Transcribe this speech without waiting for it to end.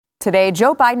Today,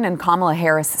 Joe Biden and Kamala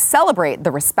Harris celebrate the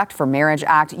Respect for Marriage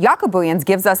Act. Jaco Booyens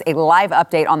gives us a live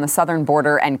update on the southern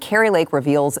border, and Kari Lake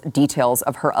reveals details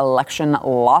of her election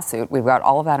lawsuit. We've got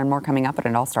all of that and more coming up, but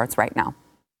it all starts right now.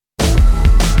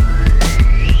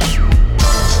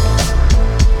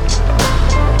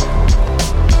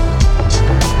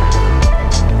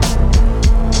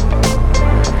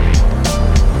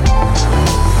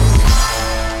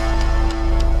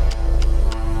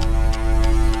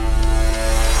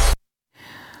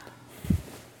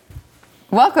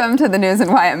 Welcome to the news and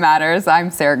why it matters.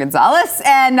 I'm Sarah Gonzalez,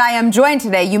 and I am joined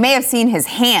today. You may have seen his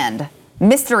hand,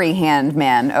 mystery hand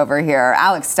man over here.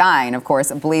 Alex Stein, of course,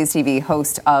 Blaze TV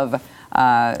host of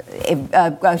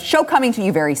a show coming to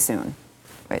you very soon.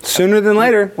 Sooner than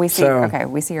later. We see. Okay,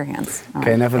 we see your hands. All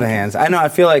okay, right, enough of the hands. I know. I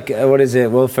feel like what is it?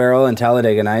 Will Ferrell and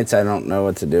Talladega Nights. I don't know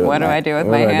what to do. What do I do with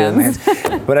my hands?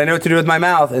 But I know what to do with my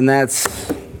mouth, and that's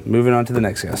moving on to the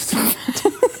next guest.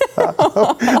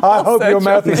 I hope your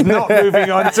mouth is not moving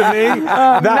on to me.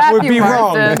 That Matthew would be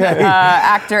Marsden, wrong.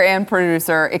 Actor and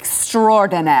producer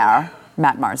extraordinaire,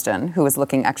 Matt Marsden, who is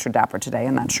looking extra dapper today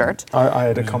in that shirt. I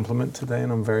had a compliment today,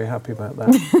 and I'm very happy about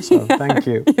that. So thank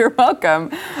you. You're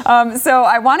welcome. So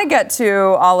I want to get to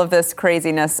all of this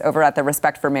craziness over at the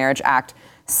Respect for Marriage Act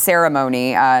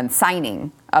ceremony and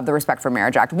signing of the Respect for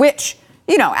Marriage Act, which,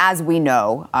 you know, as we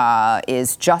know,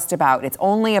 is just about, it's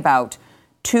only about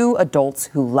two adults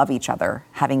who love each other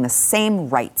having the same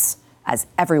rights as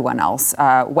everyone else.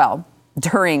 Well,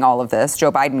 during all of this,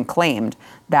 Joe Biden claimed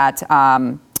that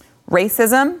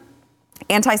racism,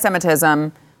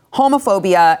 anti-Semitism,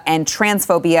 homophobia, and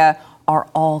transphobia are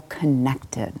all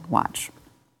connected. Watch.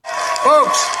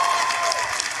 Folks,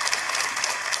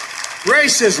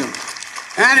 racism,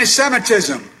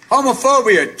 anti-Semitism,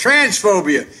 homophobia,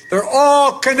 transphobia, they're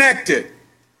all connected.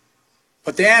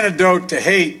 But the antidote to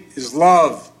hate is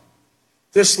love.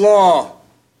 This law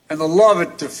and the love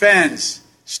it defends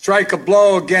strike a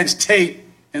blow against hate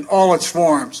in all its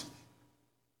forms.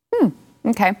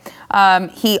 Okay.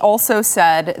 He also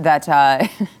said that,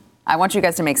 I want you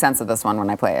guys to make sense of this one when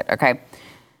I play it, okay?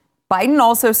 Biden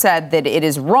also said that it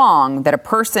is wrong that a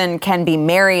person can be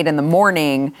married in the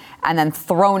morning and then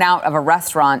thrown out of a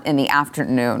restaurant in the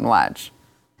afternoon. Watch.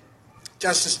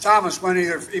 Justice Thomas went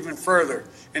even further,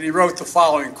 and he wrote the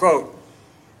following, quote,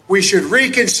 "We should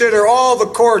reconsider all the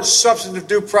court's substantive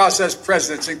due process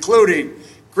precedents, including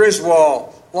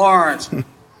Griswold, Lawrence,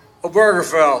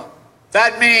 Obergefell.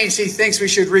 That means he thinks we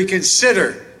should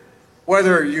reconsider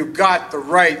whether you got the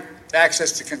right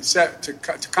access to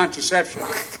contraception.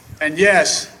 And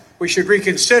yes, we should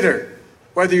reconsider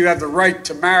whether you have the right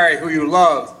to marry who you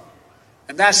love.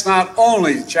 And that's not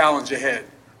only the challenge ahead.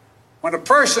 When a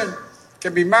person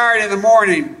can be married in the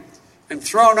morning and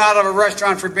thrown out of a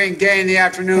restaurant for being gay in the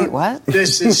afternoon. Wait, what?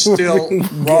 This is still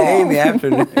wrong." Gay in the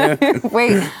afternoon.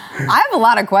 Wait, I have a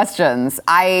lot of questions.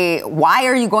 Why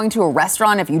are you going to a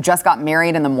restaurant if you just got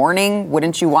married in the morning?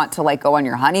 Wouldn't you want to go on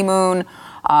your honeymoon?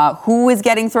 Who is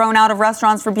getting thrown out of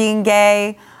restaurants for being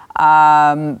gay?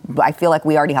 I feel like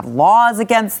we already have laws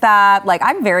against that.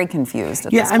 I'm very confused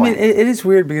at this point. I mean, it is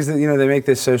weird because, they make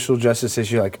this social justice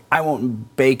issue I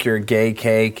won't bake your gay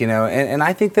cake, and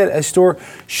I think that a store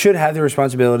should have the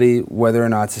responsibility whether or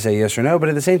not to say yes or no, but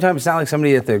at the same time, it's not like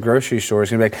somebody at the grocery store is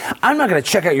going to be like, I'm not going to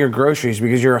check out your groceries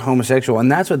because you're a homosexual,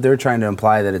 and that's what they're trying to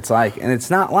imply that it's like, and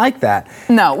it's not like that.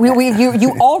 No,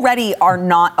 you already are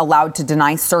not allowed to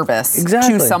deny service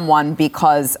to someone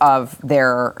because of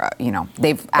their,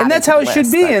 they've and that's how it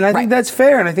should be, and I think that's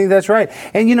fair, and I think that's right.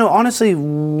 And honestly,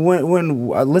 when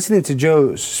listening to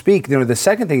Joe speak, the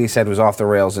second thing he said was off the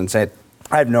rails and said,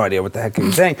 I have no idea what the heck he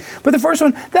was saying. But the first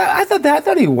one, I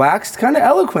thought he waxed kind of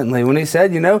eloquently when he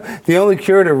said, the only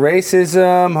cure to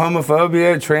racism,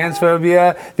 homophobia,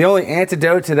 transphobia, the only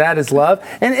antidote to that is love.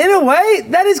 And in a way,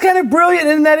 that is kind of brilliant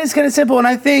and that is kind of simple. And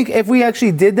I think if we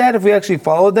actually did that, if we actually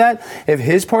followed that, if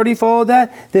his party followed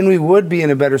that, then we would be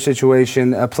in a better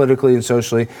situation politically and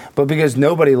socially. But because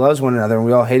nobody loves one another and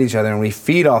we all hate each other and we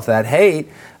feed off that hate,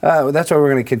 that's why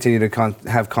we're going to continue to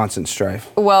have constant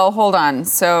strife. Well, hold on.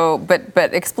 So, but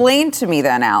explain to me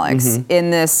then, Alex,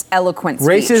 in this eloquent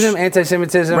speech. Racism,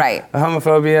 anti-Semitism,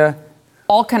 homophobia.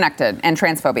 All connected, and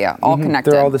transphobia, all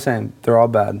connected. They're all the same. They're all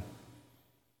bad.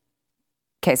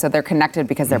 Okay, so they're connected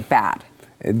because they're bad.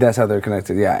 That's how they're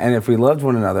connected, yeah. And if we loved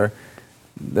one another,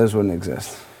 those wouldn't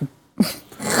exist.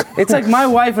 It's like my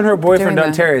wife and her boyfriend,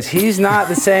 Don Terrace. He's not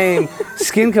the same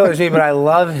skin color as me, but I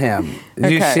love him.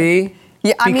 Do you see?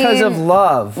 Yeah, because of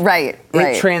love. Right.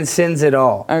 It transcends it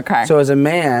all. Okay. So as a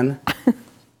man,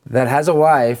 that has a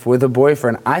wife with a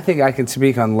boyfriend, I think I can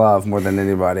speak on love more than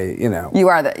anybody, you know.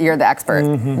 You're the expert,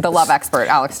 the love expert,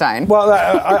 Alex Stein. Well,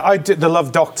 I did the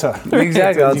love doctor.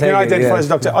 Exactly. You can identify as a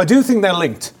doctor. I do think they're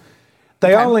linked.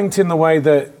 They are linked in the way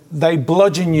that they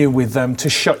bludgeon you with them to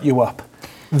shut you up.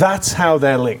 That's how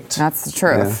they're linked. That's the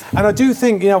truth. Yeah. And I do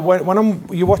think, you know, when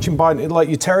you're watching Biden, like,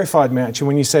 you terrified me actually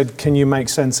when you said, "Can you make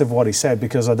sense of what he said?"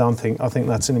 Because I think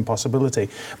that's an impossibility.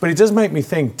 But it does make me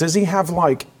think: does he have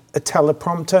like a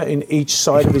teleprompter in each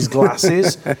side of his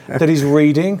glasses that he's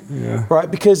reading? Yeah.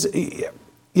 Right? Because,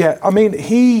 yeah, I mean,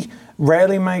 he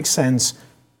rarely makes sense.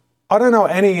 I don't know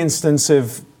any instance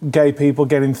of gay people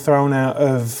getting thrown out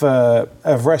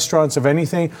of restaurants, of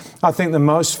anything. I think the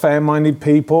most fair-minded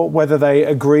people, whether they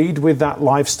agreed with that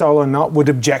lifestyle or not, would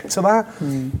object to that.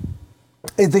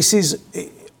 This is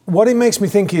what it makes me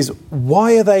think is,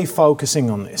 why are they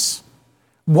focusing on this?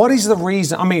 What is the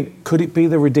reason? I mean, could it be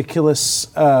the ridiculous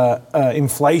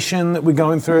inflation that we're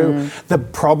going through, the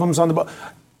problems on the...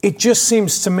 It just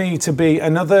seems to me to be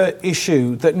another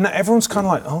issue that everyone's kind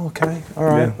of like, oh, okay, all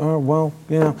right, yeah. Oh, well,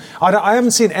 you know. I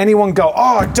haven't seen anyone go,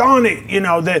 oh, darn it, you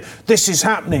know, this is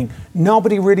happening.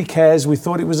 Nobody really cares. We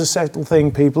thought it was a settled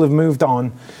thing. People have moved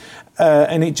on.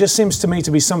 And it just seems to me to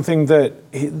be something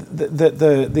that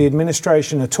the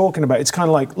administration are talking about. It's kind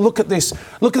of like, look at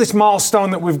this milestone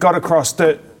that we've got across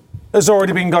that has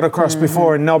already been got across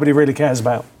before and nobody really cares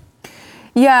about.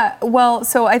 Yeah, well,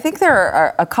 so I think there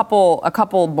are a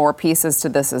couple more pieces to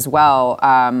this as well.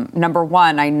 Number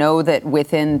one, I know that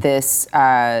within this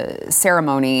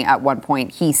ceremony at one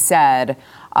point he said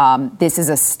this is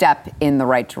a step in the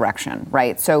right direction,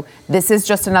 right? So this is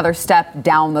just another step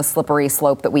down the slippery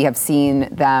slope that we have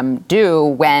seen them do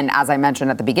when, as I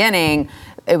mentioned at the beginning,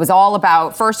 it was all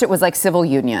about, first it was like civil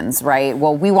unions, right?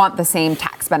 Well, we want the same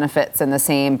tax benefits and the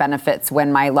same benefits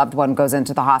when my loved one goes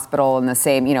into the hospital, and the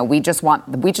same, you know, we just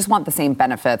want the same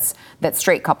benefits that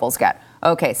straight couples get.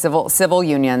 Okay, civil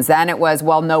unions. Then it was,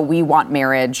 well, no, we want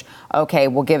marriage. Okay,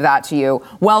 we'll give that to you.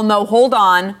 Well, no, hold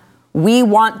on. We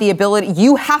want the ability,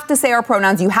 you have to say our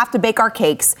pronouns, you have to bake our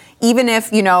cakes, even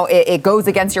if, you know, it goes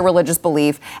against your religious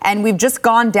belief. And we've just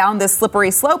gone down this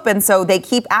slippery slope. And so they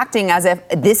keep acting as if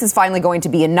this is finally going to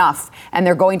be enough and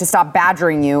they're going to stop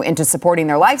badgering you into supporting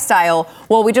their lifestyle.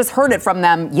 Well, we just heard it from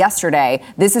them yesterday.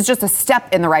 This is just a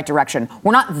step in the right direction.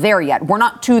 We're not there yet. We're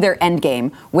not to their end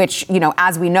game, which, you know,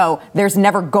 as we know, there's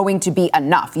never going to be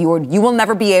enough. You will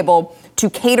never be able to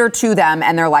cater to them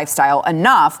and their lifestyle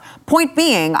enough. Point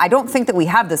being, I don't think that we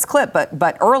have this clip,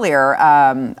 but earlier,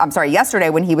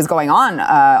 yesterday when he was going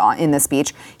on in this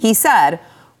speech, he said,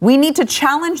 we need to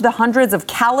challenge the hundreds of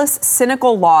callous,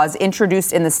 cynical laws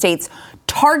introduced in the states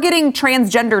targeting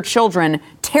transgender children,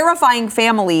 terrifying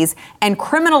families, and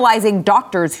criminalizing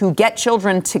doctors who get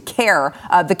children to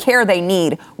the care they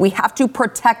need. We have to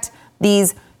protect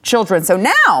these children. So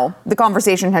now the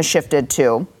conversation has shifted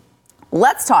to,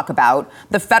 let's talk about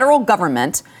the federal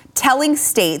government telling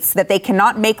states that they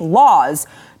cannot make laws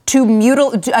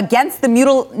against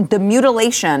the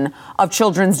mutilation of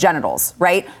children's genitals,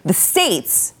 right? The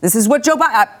states, this is what Joe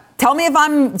Biden, tell me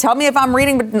if I'm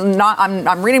reading,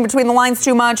 I'm reading between the lines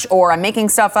too much or I'm making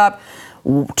stuff up.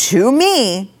 To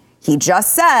me, he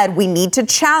just said we need to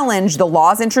challenge the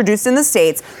laws introduced in the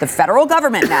states. The federal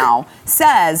government now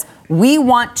says we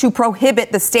want to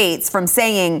prohibit the states from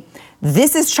saying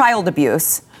this is child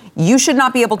abuse. You should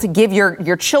not be able to give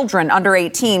your children under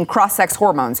 18 cross-sex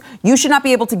hormones. You should not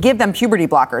be able to give them puberty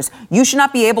blockers. You should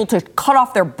not be able to cut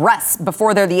off their breasts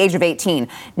before they're the age of 18.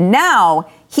 Now,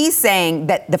 he's saying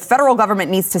that the federal government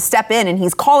needs to step in, and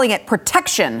he's calling it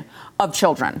protection of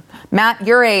children. Matt,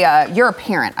 you're a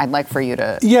parent. I'd like for you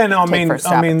to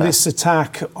this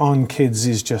attack on kids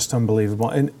is just unbelievable,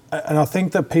 and I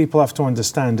think that people have to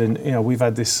understand. And you know, we've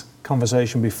had this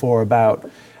conversation before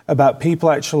about people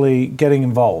actually getting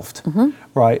involved,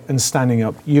 right, and standing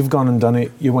up. You've gone and done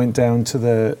it. You went down to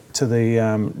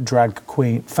the drag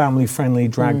queen, family-friendly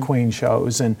drag queen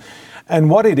shows, and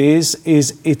what it is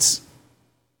it's.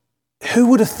 Who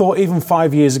would have thought even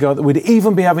 5 years ago that we'd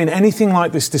even be having anything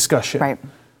like this discussion? Right.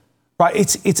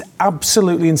 Right. It's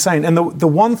absolutely insane. And the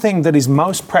one thing that is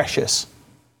most precious,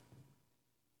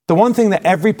 the one thing that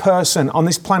every person on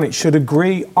this planet should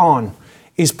agree on,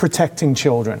 is protecting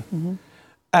children.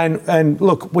 And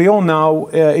look, we all know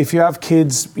if you have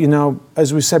kids, you know,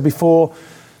 as we said before,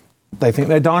 they think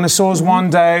they're dinosaurs one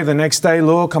day, the next day,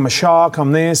 look, I'm a shark,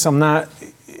 I'm this, I'm that.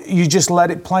 you just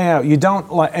let it play out. You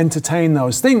don't like entertain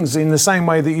those things in the same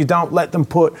way that you don't let them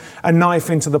put a knife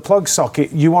into the plug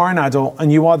socket. You are an adult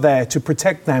and you are there to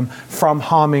protect them from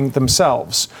harming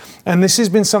themselves. And this has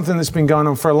been something that's been going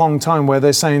on for a long time, where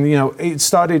they're saying, you know, it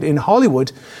started in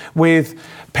Hollywood with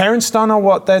parents don't know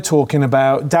what they're talking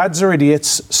about. Dads are idiots,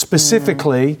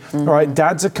 specifically, right?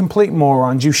 Dads are complete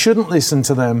morons. You shouldn't listen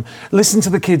to them. Listen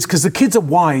to the kids, because the kids are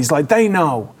wise, like they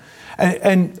know.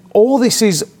 And all this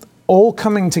is all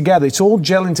coming together. It's all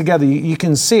gelling together. You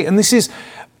can see it. And this is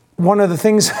one of the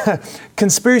things,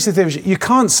 conspiracy theories, you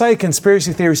can't say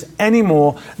conspiracy theories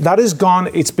anymore. That is gone.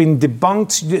 It's been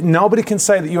debunked. Nobody can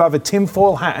say that you have a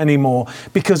tinfoil hat anymore,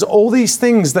 because all these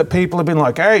things that people have been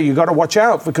like, hey, you got to watch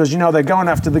out because, you know, they're going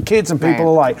after the kids, and people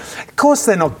are like, of course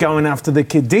they're not going after the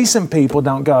kid. Decent people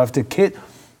don't go after kids.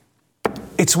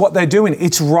 It's what they're doing.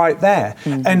 It's right there.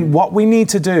 And what we need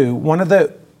to do, one of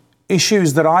the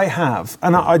issues that I have,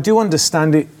 and I do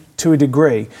understand it to a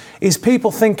degree, is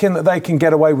people thinking that they can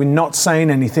get away with not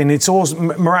saying anything. It's all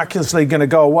miraculously going to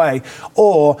go away,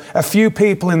 or a few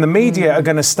people in the media are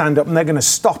going to stand up and they're going to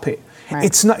stop it. Right.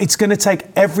 It's not. It's going to take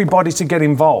everybody to get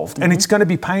involved, and it's going to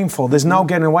be painful. There's no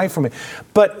getting away from it.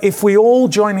 But if we all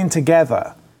join in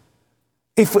together,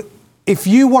 if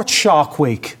you watch Shark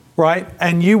Week, right,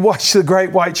 and you watch the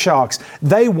great white sharks,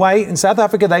 they wait in South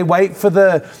Africa. They wait for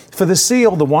the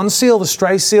seal, the one seal, the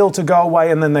stray seal, to go away,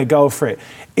 and then they go for it.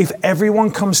 If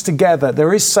everyone comes together,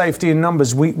 there is safety in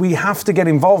numbers. We have to get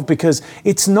involved, because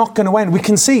it's not going to end. We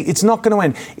can see it's not going to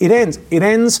end. It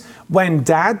ends when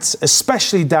dads,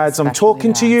 especially dads, I'm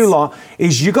talking to you lot,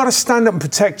 is you got to stand up and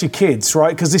protect your kids,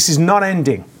 right? Because this is not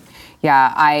ending.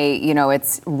 Yeah,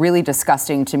 it's really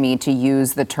disgusting to me to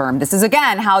use the term. This is,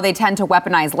 again, how they tend to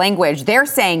weaponize language. They're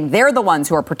saying they're the ones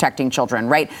who are protecting children,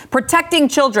 right? Protecting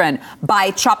children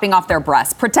by chopping off their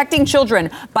breasts, protecting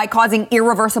children by causing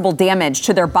irreversible damage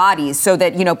to their bodies, so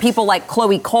that, you know, people like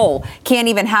Chloe Cole can't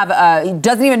even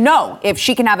doesn't even know if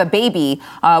she can have a baby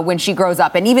when she grows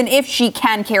up. And even if she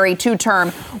can carry to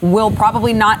term, will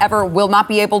not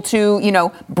be able to, you know,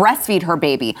 breastfeed her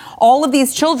baby. All of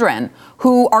these children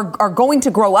who are going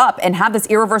to grow up and have this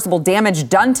irreversible damage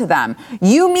done to them.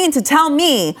 You mean to tell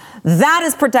me that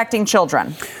is protecting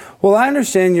children? Well, I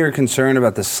understand your concern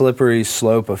about the slippery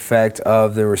slope effect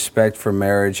of the Respect for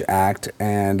Marriage Act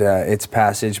and its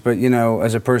passage. But, you know,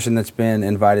 as a person that's been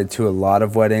invited to a lot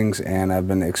of weddings, and I've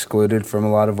been excluded from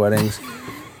a lot of weddings.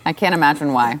 I can't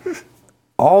imagine why.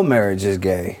 All marriage is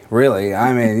gay, really.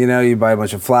 I mean, you know, you buy a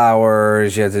bunch of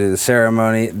flowers, you have to do the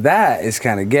ceremony. That is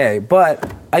kind of gay.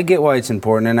 But I get why it's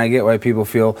important, and I get why people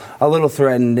feel a little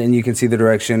threatened, and you can see the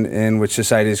direction in which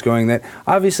society is going. That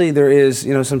obviously there is,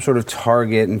 you know, some sort of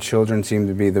target, and children seem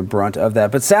to be the brunt of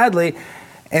that. But sadly,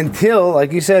 until,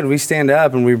 like you said, we stand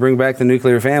up and we bring back the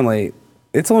nuclear family,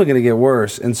 it's only going to get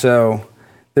worse. And so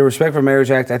the Respect for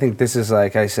Marriage Act, I think this is,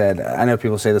 like I said, I know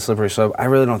people say the slippery slope. I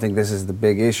really don't think this is the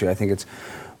big issue. I think it's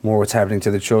more what's happening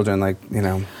to the children, like, you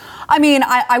know. I mean,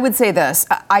 I would say this.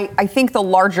 I think the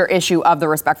larger issue of the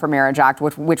Respect for Marriage Act,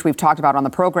 which we've talked about on the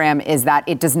program, is that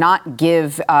it does not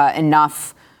give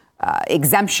enough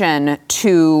exemption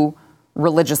to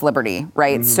religious liberty,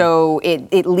 right? Mm-hmm. So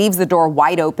it leaves the door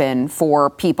wide open for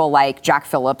people like Jack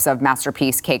Phillips of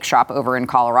Masterpiece Cake Shop over in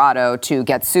Colorado to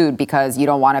get sued because you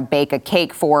don't want to bake a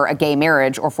cake for a gay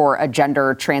marriage or for a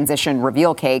gender transition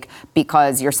reveal cake,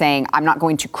 because you're saying, I'm not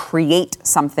going to create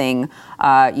something,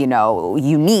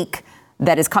 unique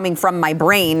that is coming from my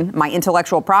brain, my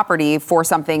intellectual property, for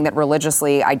something that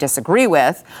religiously I disagree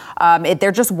with.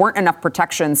 There just weren't enough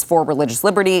protections for religious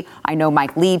liberty. I know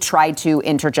Mike Lee tried to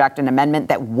interject an amendment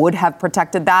that would have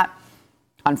protected that.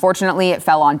 Unfortunately, it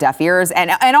fell on deaf ears.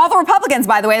 And all the Republicans,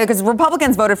 by the way, because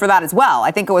Republicans voted for that as well. I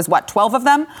think it was, 12 of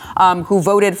them who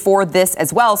voted for this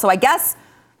as well. So I guess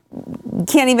you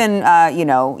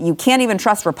can't even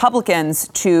trust Republicans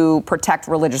to protect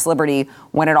religious liberty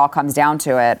when it all comes down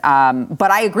to it.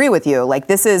 But I agree with you. Like,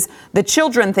 this is the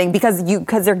children thing, because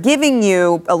they're giving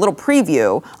you a little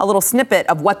preview, a little snippet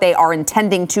of what they are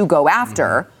intending to go after.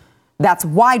 Mm-hmm. That's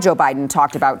why Joe Biden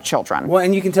talked about children. Well,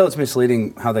 and you can tell it's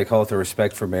misleading how they call it the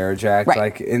Respect for Marriage Act.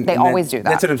 Right. They always do that.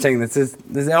 That's what I'm saying.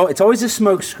 It's always a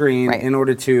smoke screen in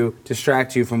order to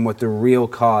distract you from what the real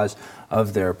cause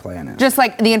of their plan is. Just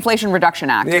like the Inflation Reduction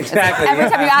Act. Exactly. Every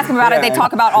time you ask them about it, they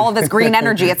talk about all of this green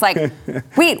energy. It's like,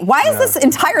 wait, why is this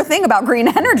entire thing about green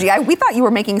energy? We thought you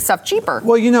were making stuff cheaper.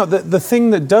 Well, you know, the thing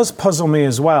that does puzzle me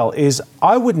as well is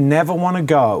I would never want to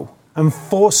go and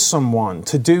force someone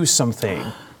to do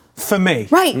something for me.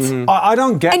 Right. I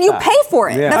don't get And you that. pay for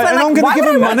it. Yeah. That's why And I'm like, gonna why give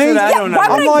would him I- money? That's what I Yeah, don't why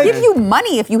know. would I'm I like- give you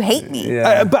money if you hate me?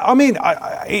 Yeah. But I mean,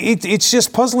 it's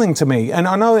just puzzling to me. And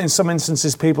I know in some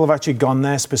instances people have actually gone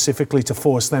there specifically to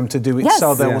force them to do it, Yes.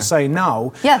 so they Yeah. will say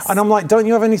no. Yes. And I'm like, don't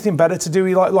you have anything better to do?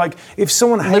 Like if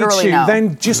someone hates Literally you, no.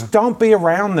 then just don't be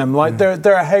around them. Like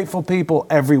there are hateful people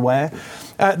everywhere.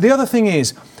 The other thing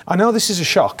is, I know this is a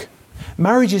shock.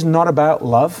 Marriage is not about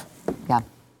love. Yeah.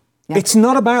 It's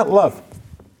not about love.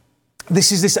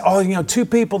 Two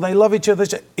people, they love each other.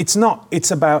 It's not.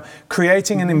 It's about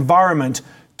creating an environment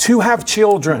to have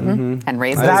children. And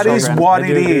raise That those is children. what I it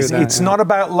do agree is. with that, It's yeah. not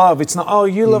about love. It's not, oh,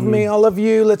 you love me, I love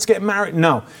you, let's get married.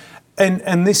 No.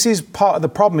 And this is part of the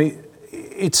problem.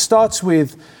 It starts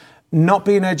with not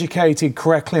being educated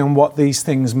correctly on what these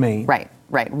things mean. Right.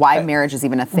 Why marriage is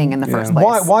even a thing in the first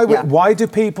place. Why Yeah. do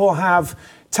people have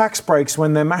tax breaks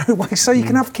when they're married? Why so you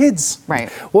can have kids?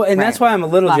 Right. Well, and Right. that's why I'm a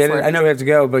little Last jaded. word. I know we have to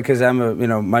go because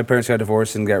my parents got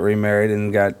divorced and got remarried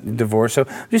and got divorced. So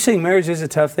I'm just saying marriage is a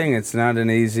tough thing. It's not an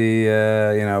easy,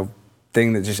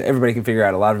 thing that just everybody can figure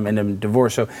out. A lot of them end up in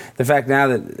divorce. So the fact now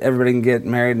that everybody can get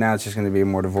married, now it's just going to be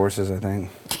more divorces, I think.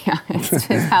 Yeah,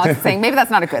 it's Alex saying maybe that's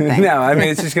not a good thing. No, I mean,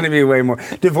 it's just going to be way more.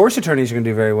 Divorce attorneys are going to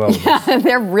do very well with this.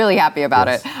 They're really happy about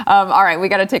it. All right, we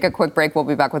got to take a quick break. We'll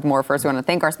be back with more. First, we want to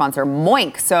thank our sponsor,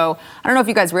 Moink. So I don't know if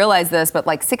you guys realize this, but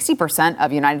like 60%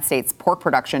 of United States pork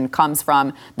production comes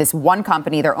from this one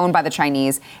company. They're owned by the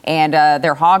Chinese, and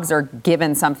their hogs are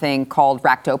given something called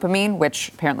ractopamine, which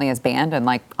apparently is banned in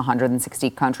like 160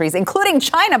 countries, including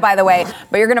China, by the way.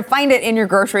 But you're going to find it in your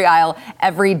grocery aisle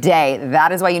every day.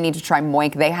 That is why you need to try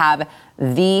Moink. They have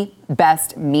the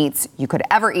best meats you could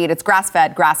ever eat. It's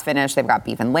grass-fed, grass-finished. They've got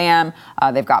beef and lamb.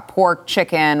 They've got pork,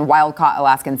 chicken, wild-caught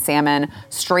Alaskan salmon,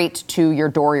 straight to your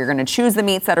door. You're going to choose the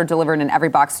meats that are delivered in every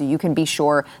box so you can be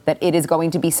sure that it is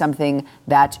going to be something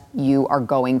that you are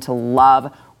going to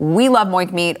love. We love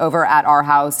Moink meat over at our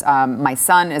house. My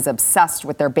son is obsessed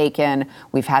with their bacon.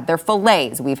 We've had their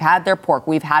fillets. We've had their pork.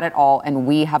 We've had it all, and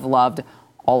we have loved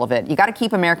all of it. You got to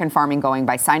keep American farming going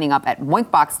by signing up at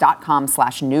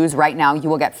moinkbox.com/news right now. You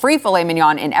will get free filet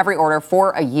mignon in every order for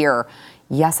a year.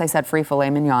 Yes, I said free filet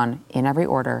mignon in every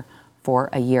order for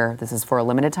a year. This is for a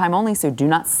limited time only, so do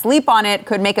not sleep on it.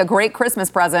 Could make a great Christmas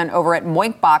present over at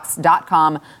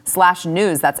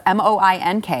moinkbox.com/news. That's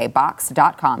MOINK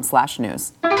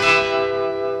box.com/news.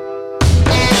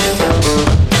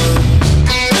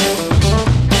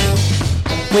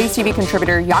 Blaze TV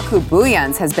contributor Jakub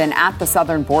Bujans has been at the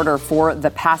southern border for the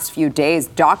past few days,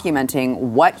 documenting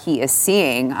what he is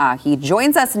seeing. He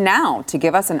joins us now to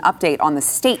give us an update on the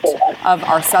state of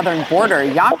our southern border.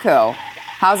 Jakub,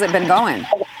 how's it been going?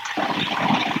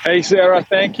 Hey, Sarah,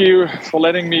 thank you for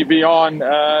letting me be on.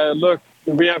 Look,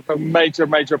 we have a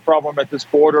major problem at this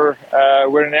border.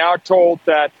 We're now told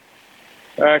that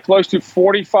close to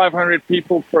 4,500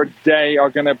 people per day are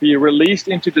going to be released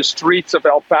into the streets of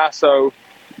El Paso,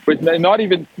 with not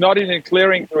even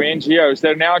clearing through NGOs.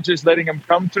 They're now just letting them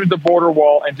come through the border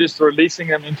wall and just releasing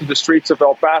them into the streets of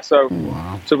El Paso.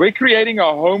 Wow. So we're creating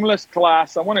a homeless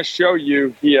class. I want to show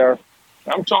you here.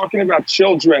 I'm talking about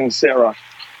children, Sarah.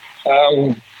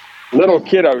 Little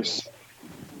kiddos.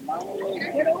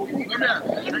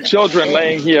 Children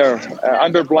laying here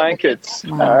under blankets. 2,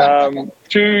 3,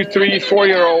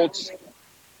 4-year-olds.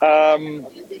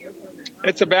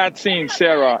 It's a bad scene,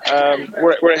 Sarah.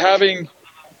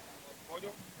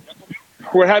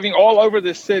 We're having all over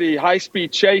the city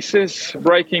high-speed chases,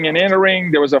 breaking and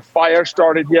entering. There was a fire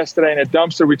started yesterday in a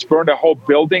dumpster which burned a whole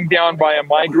building down by a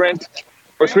migrant.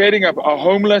 We're creating a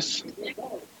homeless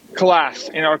class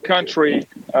in our country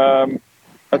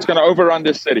that's going to overrun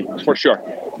this city for sure.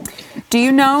 Do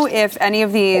you know if any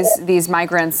of these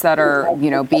migrants that are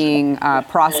being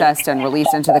processed and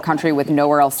released into the country with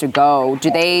nowhere else to go,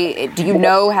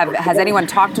 has anyone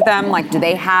talked to them? Like, do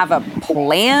they have a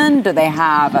plan? Do they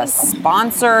have a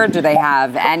sponsor? Do they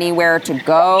have anywhere to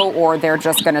go, or they're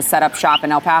just going to set up shop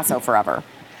in El Paso forever?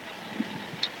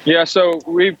 Yeah, so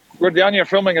we're down here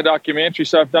filming a documentary,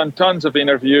 so I've done tons of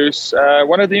interviews.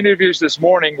 One of the interviews this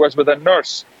morning was with a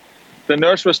nurse. The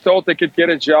nurse was told they could get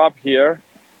a job here.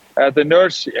 The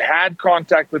nurse had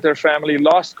contact with her family,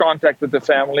 lost contact with the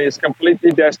family, is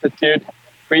completely destitute.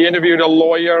 We interviewed a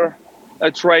lawyer,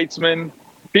 a tradesman,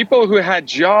 people who had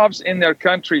jobs in their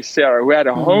country, Sarah, who had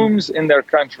homes in their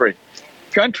country,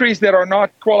 countries that are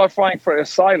not qualifying for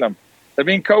asylum. They're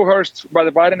being coerced by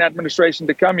the Biden administration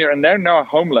to come here, and they're now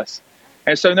homeless.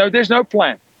 And so, no, there's no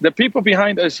plan. The people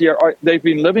behind us here, they've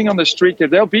been living on the street here.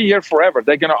 They'll be here forever.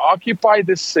 They're going to occupy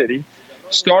this city,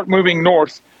 start moving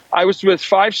north. I was with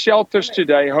 5 shelters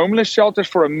today, homeless shelters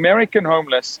for American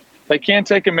homeless They can't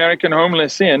take American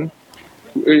homeless in.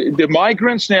 The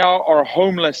migrants now are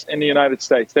homeless in the United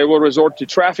States. They will resort to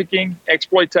trafficking,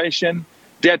 exploitation,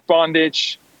 debt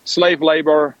bondage, slave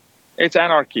labor. It's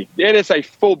anarchy. It is a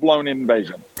full-blown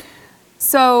invasion.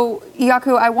 So,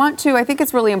 Jaco, I think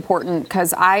it's really important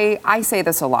because I say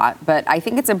this a lot, but I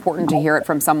think it's important to hear it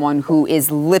from someone who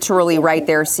is literally right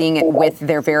there seeing it with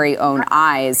their very own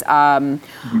eyes.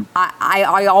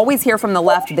 I always hear from the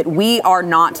left that we are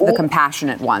not the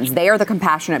compassionate ones. They are the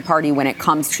compassionate party when it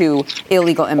comes to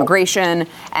illegal immigration.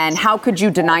 And how could you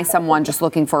deny someone just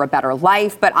looking for a better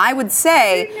life? But I would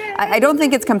say I don't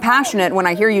think it's compassionate when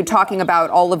I hear you talking about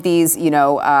all of these,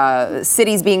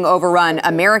 cities being overrun,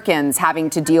 Americans having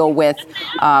to deal with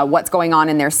what's going on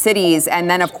in their cities. And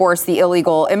then, of course, the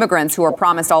illegal immigrants who are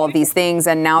promised all of these things.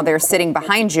 And now they're sitting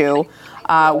behind you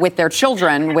with their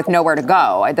children with nowhere to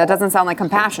go. That doesn't sound like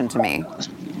compassion to me.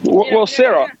 Well,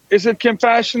 Sarah, is it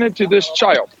compassionate to this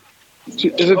child? Is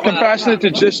it compassionate to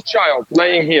this child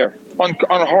laying here on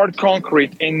hard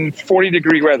concrete in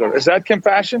 40-degree weather? Is that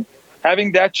compassion?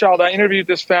 Having that child, I interviewed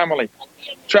this family,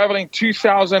 traveling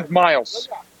 2,000 miles.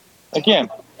 Again,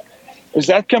 is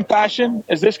that compassion?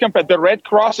 Is this compassion? The Red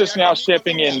Cross is now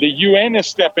stepping in. The UN is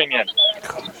stepping in.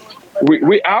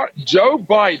 Joe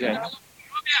Biden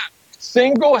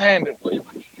single-handedly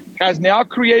has now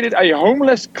created a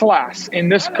homeless class in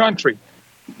this country.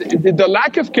 The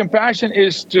lack of compassion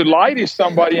is to lie to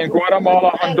somebody in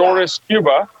Guatemala, Honduras,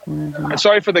 Cuba. And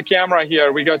sorry for the camera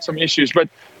here. We got some issues. But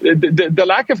the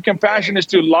lack of compassion is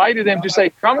to lie to them, to say,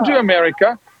 come to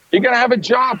America. You're going to have a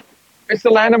job. It's the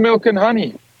land of milk and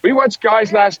honey. We watched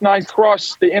guys last night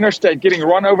cross the interstate getting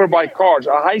run over by cars,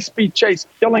 a high-speed chase,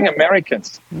 killing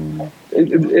Americans.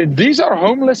 These are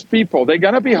homeless people. They're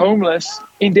going to be homeless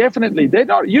indefinitely.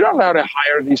 You're not allowed to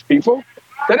hire these people.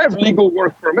 They don't have legal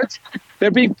work permits.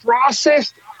 They're being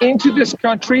processed into this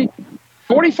country,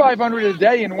 4,500 a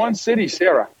day in one city,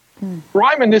 Sarah.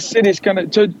 Crime in this city is going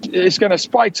to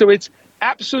spike. So it's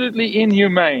absolutely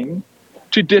inhumane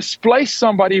to displace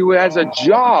somebody who has a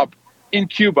job in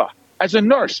Cuba as a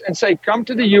nurse and say, come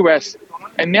to the U.S.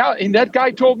 And that guy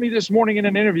told me this morning in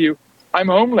an interview, I'm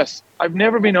homeless. I've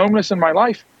never been homeless in my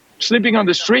life, sleeping on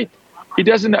the street. He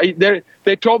doesn't.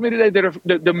 They told me today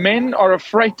that the men are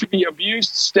afraid to be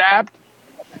abused, stabbed,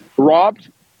 robbed.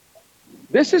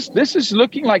 This is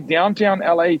looking like downtown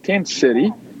LA, tent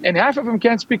city, and half of them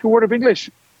can't speak a word of English.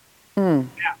 Matt,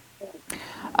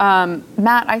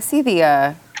 I see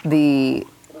the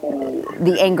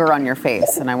anger on your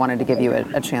face, and I wanted to give you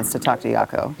a chance to talk to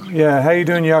Jaco. Yeah, how you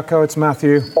doing, Jaco? It's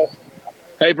Matthew.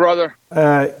 Hey, brother.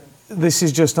 This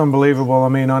is just unbelievable. I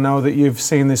mean, I know that you've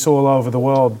seen this all over the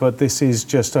world, but this is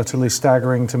just utterly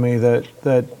staggering to me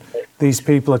that these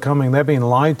people are coming. They're being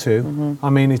lied to. Mm-hmm. I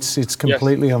mean, it's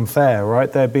completely unfair, right?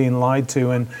 They're being lied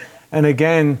to. And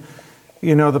again,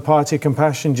 the party of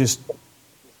compassion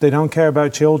they don't care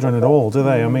about children at all, do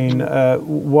they? I mean,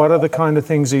 what are the kind of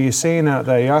things are you seeing out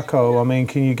there, Jaco? I mean,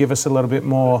 can you give us a little bit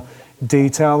more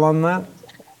detail on that?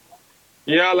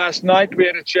 Yeah, last night we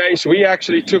had a chase. We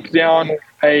actually took down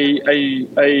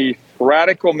a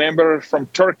radical member from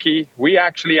Turkey. We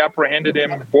actually apprehended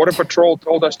him. Border Patrol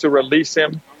told us to release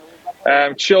him.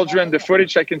 Children, the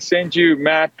footage I can send you,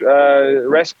 Matt,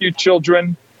 rescued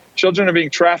children. Children are being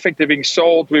trafficked. They're being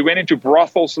sold. We went into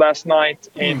brothels last night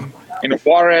in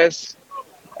Juarez,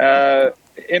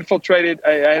 infiltrated.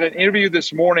 I had an interview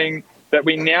this morning that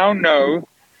we now know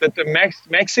that the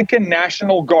Mexican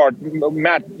National Guard,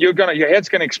 Matt, your head's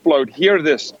going to explode. Hear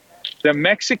this. The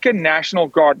Mexican National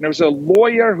Guard, and there was a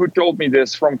lawyer who told me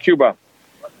this from Cuba.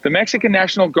 The Mexican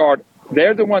National Guard,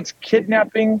 they're the ones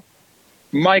kidnapping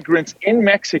migrants in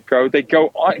Mexico. They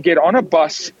get on a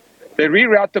bus. They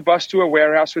reroute the bus to a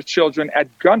warehouse with children at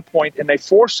gunpoint, and they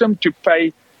force them to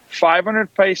pay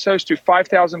 500 pesos to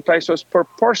 5,000 pesos per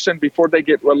person before they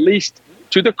get released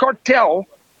to the cartel.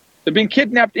 They're being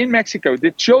kidnapped in Mexico.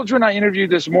 The children I interviewed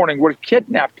this morning were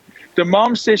kidnapped. The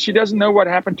mom says she doesn't know what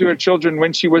happened to her children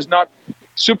when she was not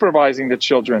supervising the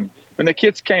children. When the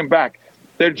kids came back,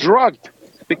 they're drugged.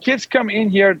 The kids come in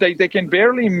here, they can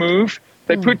barely move.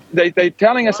 They're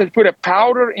telling us they put a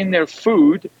powder in their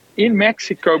food in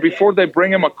Mexico before they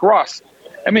bring them across.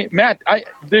 I mean, Matt,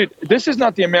 dude, this is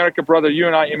not the America, brother, you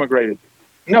and I immigrated.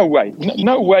 No way.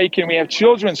 No way can we have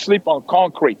children sleep on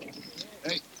concrete.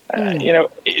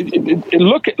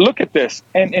 Look at this.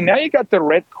 And now you got the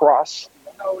Red Cross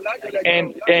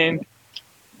and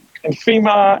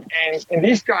FEMA and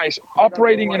these guys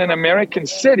operating in an American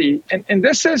city. And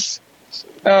this is...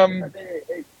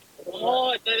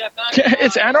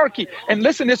 it's anarchy. And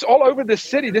listen, it's all over the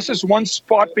city. This is one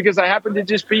spot because I happen to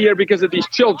just be here because of these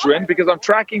children, because I'm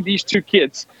tracking these two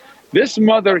kids. This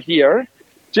mother here,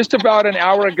 just about an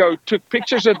hour ago, took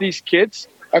pictures of these kids.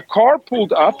 A car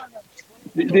pulled up.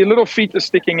 The little feet are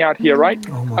sticking out here, right?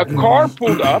 A car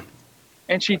pulled up,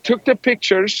 and she took the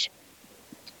pictures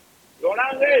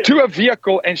to a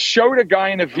vehicle and showed a guy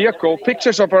in a vehicle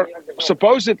pictures of her,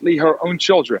 supposedly her own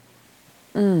children.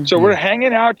 So we're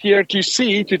hanging out here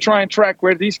to try and track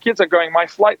where these kids are going. My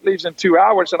flight leaves in 2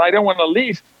 hours, and I don't want to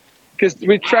leave because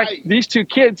we tracked these two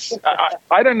kids.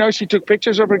 I don't know. She took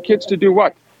pictures of her kids to do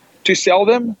what? To sell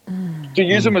them, to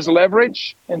use them as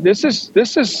leverage. And this is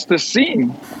the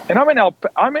scene. And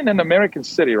I'm in an American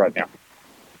city right now.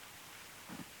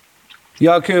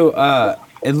 Jaco,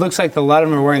 it looks like a lot of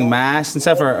them are wearing masks and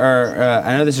stuff. Or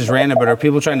I know this is random, but are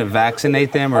people trying to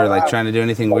vaccinate them or like trying to do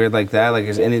anything weird like that? Like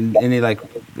is anything like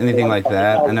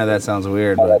that? I know that sounds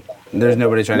weird, but there's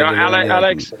nobody trying to do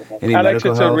Alex,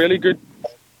 it's a really good.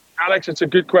 Alex, it's a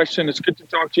good question. It's good to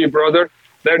talk to you, brother.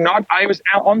 They're not. I was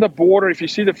out on the border. If you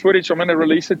see the footage, I'm going to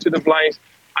release it to the Blaze.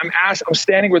 I'm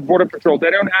standing with Border Patrol.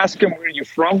 They don't ask them where you're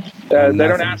from. They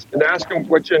don't ask. They ask them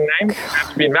what's your name. You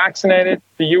have to be vaccinated.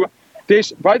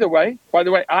 By the way,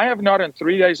 I have not in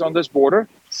 3 days on this border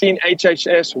seen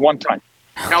HHS one time.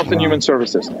 Health and Human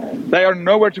Services. They are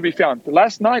nowhere to be found.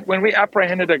 Last night when we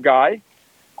apprehended a guy,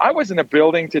 I was in a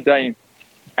building today,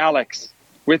 Alex,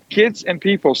 with kids and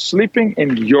people sleeping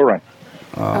in urine,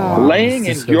 laying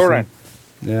in urine.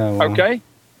 Yeah. Well. Okay.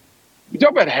 We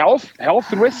talk about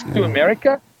health risk to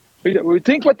America. We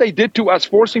think what they did to us,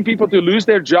 forcing people to lose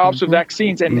their jobs with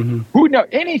vaccines, and who knows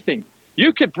anything.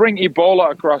 You could bring Ebola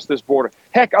across this border.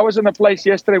 Heck, I was in a place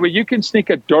yesterday where you can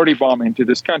sneak a dirty bomb into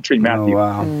this country, Matthew. Oh,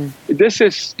 wow. This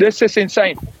is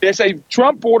insane. There's a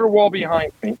Trump border wall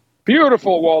behind me.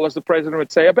 Beautiful wall, as the president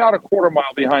would say. About a quarter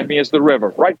mile behind me is the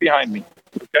river, right behind me.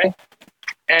 Okay?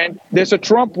 And there's a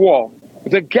Trump wall.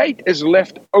 The gate is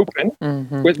left open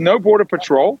with no border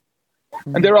patrol,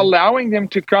 and they're allowing them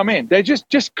to come in. They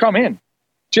just come in,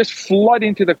 just flood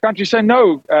into the country. So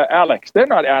no, Alex, they're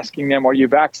not asking them, are you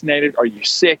vaccinated? Are you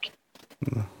sick?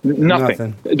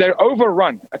 Nothing. They're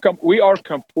overrun. We are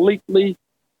completely,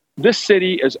 this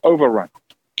city is overrun.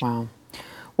 Wow.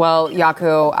 Well,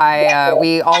 Jaco,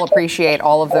 we all appreciate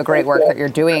all of the great work that you're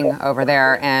doing over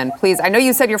there. And please, I know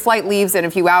you said your flight leaves in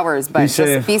a few hours, but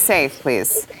just be safe,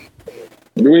 please.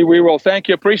 We will. Thank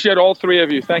you. Appreciate all three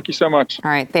of you. Thank you so much. All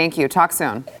right. Thank you. Talk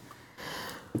soon.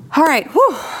 All right.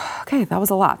 Whew. Okay. That was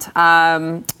a lot.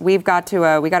 We got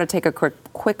to take a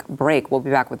quick break. We'll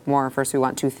be back with more. First, we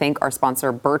want to thank our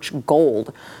sponsor, Birch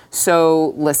Gold.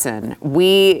 So listen,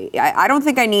 I don't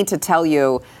think I need to tell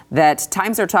you that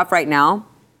times are tough right now.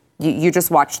 You just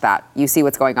watched that. You see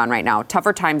what's going on right now.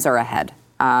 Tougher times are ahead.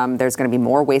 There's going to be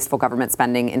more wasteful government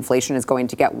spending. Inflation is going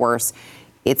to get worse.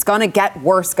 It's going to get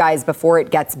worse, guys, before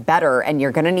it gets better, and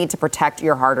you're going to need to protect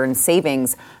your hard-earned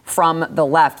savings from the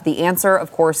left. The answer,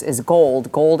 of course, is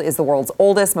gold. Gold is the world's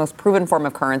oldest, most proven form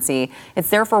of currency. It's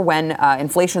there for when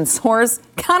inflation soars,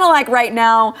 kind of like right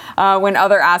now when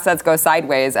other assets go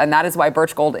sideways, and that is why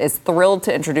Birch Gold is thrilled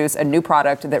to introduce a new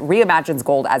product that reimagines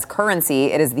gold as currency.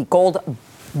 It is the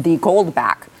gold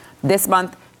back. This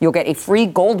month, you'll get a free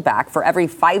gold back for every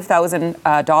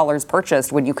 $5,000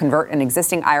 purchased when you convert an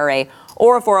existing IRA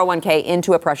or a 401k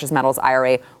into a precious metals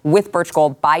IRA with Birch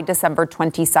Gold by December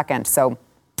 22nd. So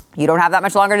you don't have that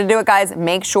much longer to do it, guys.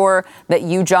 Make sure that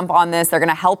you jump on this. They're going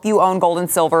to help you own gold and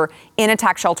silver in a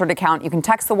tax-sheltered account. You can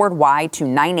text the word Y to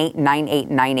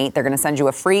 989898. They're going to send you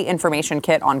a free information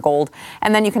kit on gold,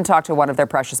 and then you can talk to one of their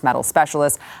precious metals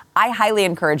specialists. I highly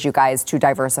encourage you guys to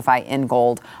diversify in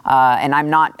gold, and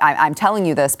I'm telling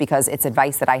you this because it's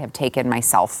advice that I have taken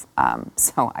myself.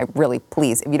 So I really,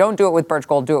 please, if you don't do it with Birch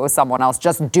Gold, do it with someone else.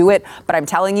 Just do it. But I'm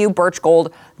telling you, Birch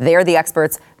Gold, they're the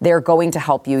experts. They're going to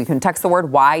help you. You can text the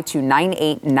word Y to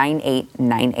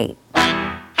 989898.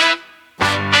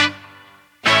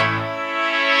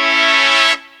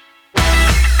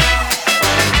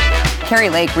 Kari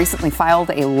Lake recently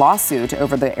filed a lawsuit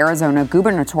over the Arizona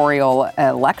gubernatorial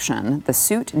election. The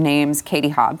suit names Katie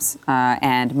Hobbs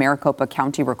and Maricopa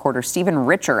County Recorder Stephen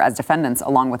Richer as defendants,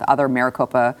 along with other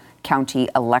Maricopa County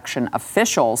election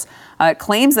officials. It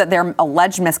claims that their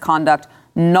alleged misconduct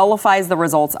nullifies the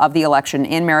results of the election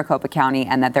in Maricopa County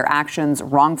and that their actions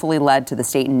wrongfully led to the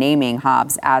state naming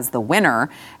Hobbs as the winner.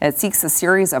 It seeks a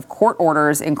series of court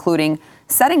orders, including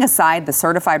setting aside the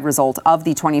certified result of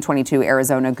the 2022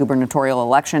 Arizona gubernatorial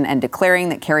election and declaring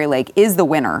that Kari Lake is the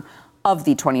winner of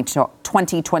the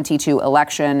 2022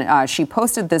 election. She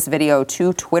posted this video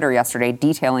to Twitter yesterday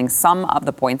detailing some of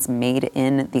the points made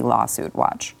in the lawsuit.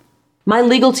 Watch. My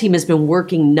legal team has been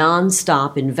working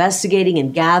nonstop, investigating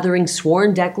and gathering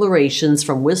sworn declarations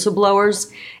from whistleblowers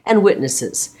and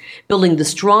witnesses, building the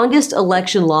strongest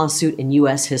election lawsuit in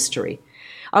U.S. history.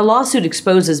 Our lawsuit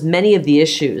exposes many of the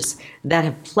issues that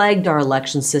have plagued our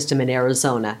election system in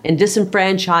Arizona and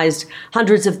disenfranchised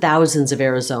hundreds of thousands of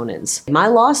Arizonans. My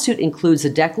lawsuit includes a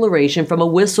declaration from a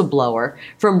whistleblower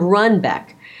from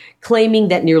Runbeck, claiming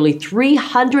that nearly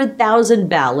 300,000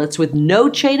 ballots with no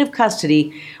chain of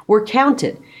custody were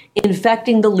counted,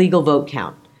 infecting the legal vote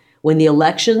count, when the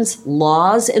election's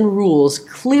laws and rules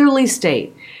clearly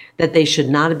state that they should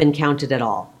not have been counted at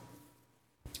all.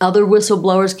 Other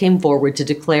whistleblowers came forward to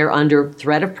declare under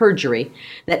threat of perjury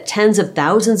that tens of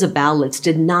thousands of ballots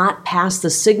did not pass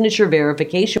the signature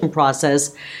verification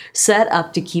process set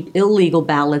up to keep illegal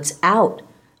ballots out.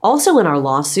 Also in our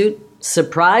lawsuit,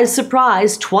 surprise,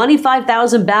 surprise,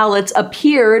 25,000 ballots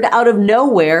appeared out of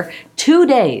nowhere 2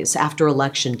 days after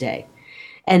Election Day.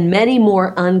 And many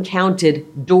more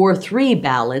uncounted Door 3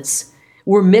 ballots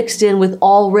were mixed in with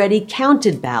already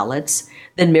counted ballots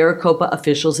than Maricopa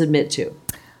officials admit to.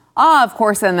 Of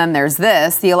course, and then there's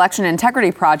this. The Election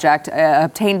Integrity Project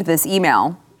obtained this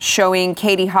email showing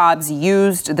Katie Hobbs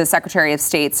used the Secretary of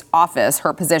State's office,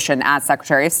 her position as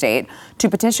Secretary of State, to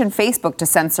petition Facebook to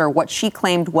censor what she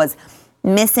claimed was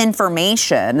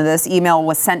misinformation. This email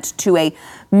was sent to a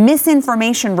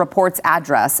misinformation reports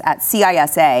address at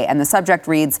CISA, and the subject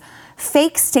reads,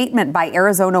 "Fake statement by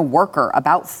Arizona worker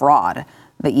about fraud."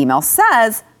 The email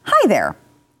says, "Hi there.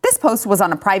 This post was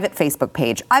on a private Facebook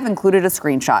page. I've included a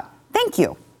screenshot. Thank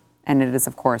you." And it is,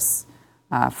 of course,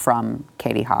 from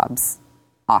Katie Hobbs'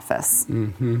 office.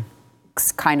 Mm-hmm.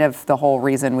 It's kind of the whole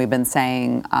reason we've been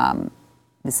saying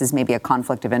this is maybe a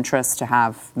conflict of interest to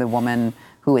have the woman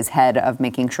who is head of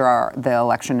making sure the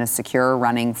election is secure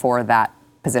running for that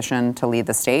position to lead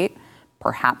the state.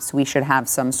 Perhaps we should have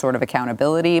some sort of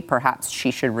accountability. Perhaps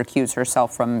she should recuse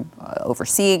herself from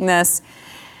overseeing this.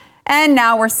 And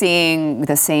now we're seeing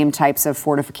the same types of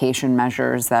fortification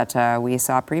measures that we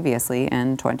saw previously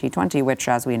in 2020, which,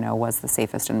 as we know, was the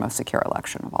safest and most secure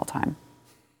election of all time.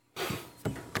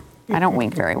 I don't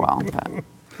wink very well, but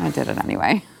I did it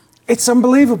anyway. It's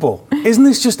unbelievable. Isn't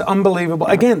this just unbelievable?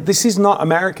 Again, this is not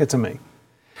America to me.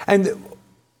 And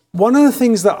one of the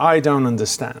things that I don't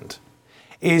understand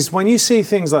is when you see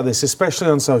things like this, especially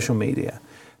on social media,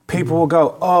 people will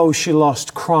go, "Oh, she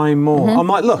lost, cry more." I'm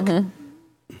like, look,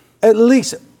 at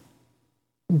least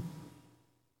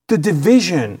the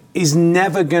division is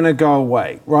never going to go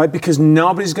away, right? Because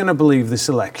nobody's going to believe this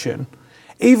election.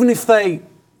 Even if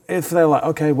they're like,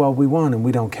 okay, well, we won and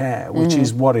we don't care, which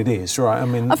is what it is, right? I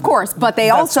mean, of course, but they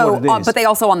also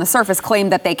on the surface claim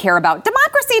that they care about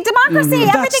democracy.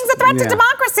 Everything's a threat to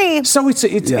democracy. So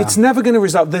it's never going to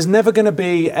result. There's never going to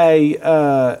be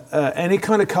any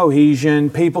kind of cohesion,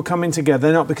 people coming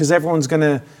together, not because everyone's going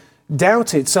to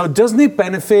doubt it. So doesn't it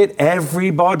benefit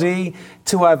everybody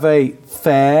to have a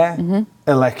fair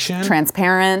election?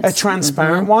 Transparent. A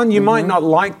transparent one. You might not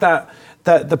like that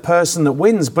the person that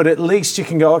wins, but at least you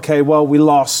can go, okay, well, we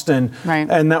lost and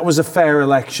that was a fair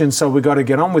election, so we got to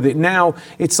get on with it. Now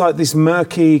it's like this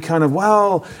murky kind of,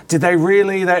 well, did they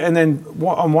really? And then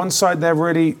on one side they're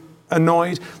really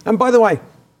annoyed. And by the way,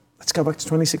 let's go back to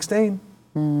 2016.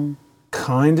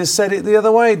 Kind of said it the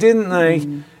other way, didn't they?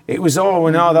 It was, oh,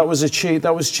 no, that was a cheat.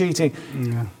 That was cheating.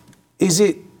 Yeah. Is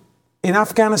it in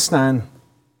Afghanistan?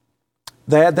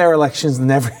 They had their elections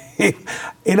and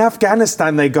in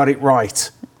Afghanistan, they got it right?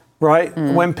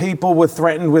 When people were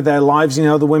threatened with their lives, you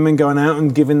know, the women going out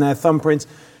and giving their thumbprints.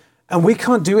 And we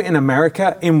can't do it in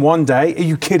America in one day. Are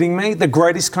you kidding me? The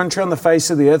greatest country on the face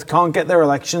of the earth can't get their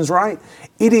elections right?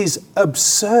 It is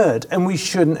absurd, and we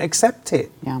shouldn't accept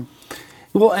it. Yeah.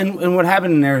 Well, and what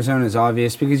happened in Arizona is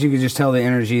obvious because you could just tell the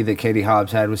energy that Katie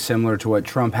Hobbs had was similar to what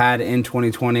Trump had in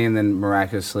 2020, and then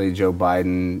miraculously Joe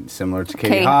Biden, similar to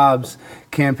Katie Hobbs'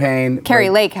 campaign. Carrie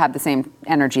Lake had the same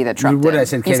energy that Trump did. What did I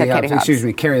say? Katie Hobbs. Excuse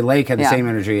me. Carrie Lake had the same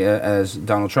energy as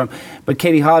Donald Trump. But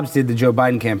Katie Hobbs did the Joe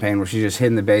Biden campaign where she just hid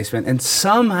in the basement, and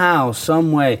somehow,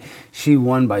 some way, she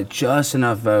won by just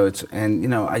enough votes. And, you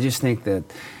know, I just think that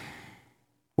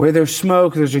where there's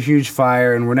smoke, there's a huge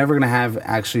fire, and we're never going to have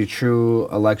actually true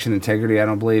election integrity, I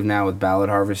don't believe, now with ballot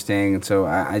harvesting. And so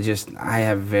I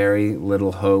have very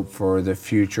little hope for the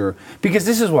future, because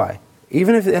this is why.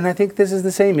 Even if, and I think this is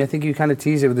the same, I think you kind of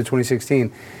tease it with the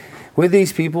 2016. With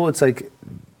these people, it's like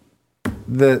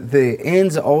the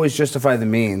ends always justify the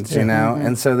means, you know?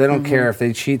 And so they don't care if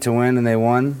they cheat to win and they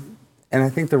won. And I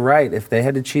think they're right. If they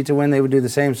had to cheat to win, they would do the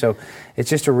same. So it's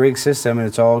just a rigged system, and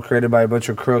it's all created by a bunch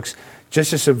of crooks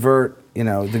just to subvert, you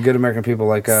know, the good American people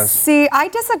like us. See, I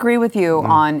disagree with you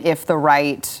on if the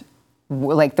right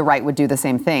like the right would do the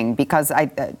same thing, because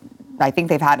I think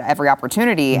they've had every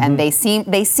opportunity, and they seem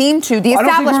to the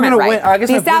establishment right.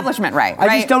 The establishment right.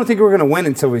 I just don't think we're going to win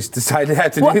until we decide to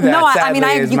have to do that. No, I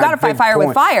mean, you got to fight fire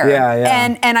with fire.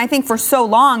 Yeah. And I think for so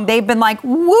long they've been like,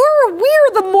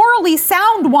 we're the morally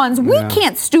sound ones. We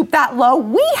can't stoop that low.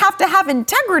 We have to have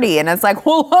integrity. And it's like,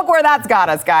 well, look where that's got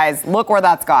us, guys. Look where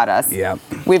that's got us. Yeah.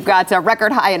 We've got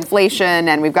record high inflation,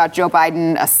 and we've got Joe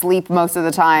Biden asleep most of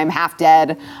the time, half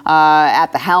dead at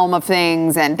the helm of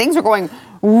things, and things are going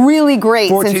really great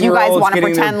since you guys want to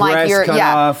pretend like you're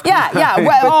well,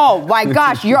 oh my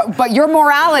gosh, your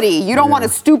morality, you don't want to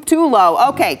stoop too low.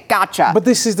 Okay, gotcha. But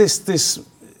this is this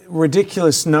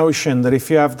ridiculous notion that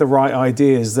if you have the right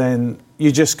ideas, then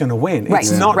you're just going to win. Right.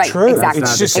 It's not true. Exactly.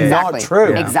 It's just not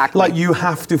true. Exactly. Like, you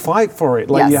have to fight for it.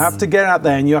 Like, you have to get out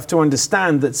there, and you have to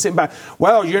understand that sitting back,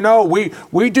 well,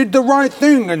 we did the right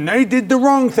thing and they did the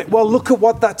wrong thing. Well, look at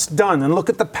what that's done, and look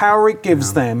at the power it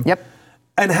gives them. Yep.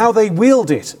 And how they wield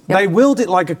it. Yep. They wield it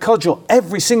like a cudgel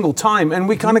every single time. And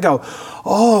we kind of go,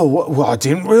 oh, well, I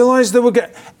didn't realize they were going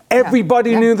to...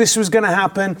 Everybody knew this was going to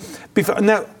happen.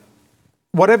 Now,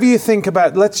 whatever you think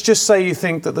about... Let's just say you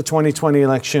think that the 2020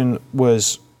 election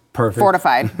was... perfect.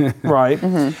 Fortified. Right.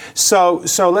 Mm-hmm.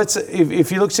 So let's...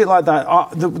 If you looked at it like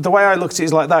that... the way I looked at it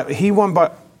is like that. He won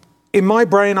by... In my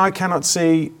brain, I cannot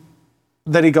see...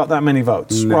 that he got that many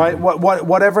votes, right?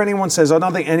 Whatever anyone says, I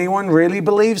don't think anyone really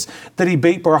believes that he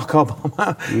beat Barack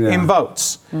Obama in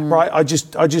votes, right? I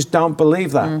just don't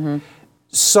believe that.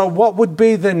 So what would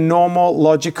be the normal,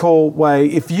 logical way?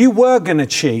 If you were going to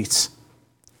cheat,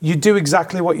 you'd do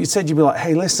exactly what you said. You'd be like,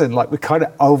 hey, listen, like, we kind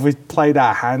of overplayed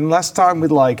our hand last time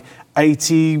with like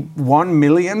 81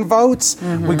 million votes.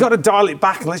 We got to dial it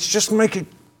back. Let's just make it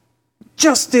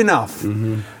just enough.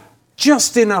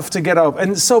 Just enough to get up.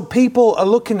 And so people are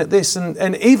looking at this,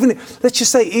 and even, let's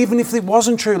just say, even if it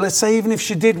wasn't true, let's say even if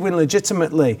she did win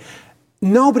legitimately,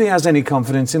 nobody has any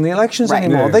confidence in the elections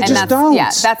anymore. They just don't. Yeah,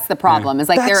 that's the problem. Is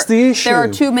like that's the issue. There are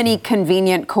too many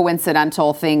convenient,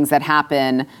 coincidental things that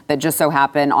happen that just so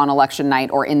happen on election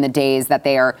night or in the days that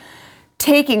they are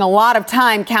taking a lot of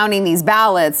time counting these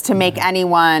ballots to make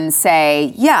anyone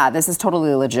say, yeah, this is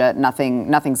totally legit.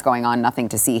 Nothing's going on. Nothing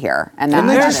to see here. And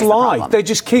they just lie. They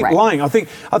just keep lying. I think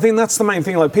that's the main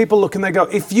thing. Like, people look and they go,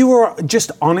 if you were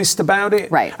just honest about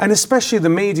it, and especially the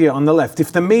media on the left,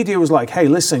 if the media was like, hey,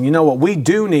 listen, you know what, we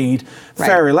do need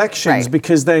fair elections,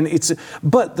 because then it's.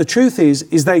 But the truth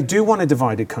is they do want a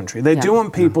divided country. They do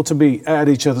want people to be at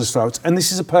each other's throats, and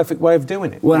this is a perfect way of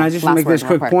doing it. Well, and I just want to make this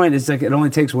quick point. It's like, it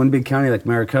only takes one big county like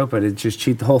Maricopa to just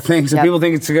cheat the whole thing. So people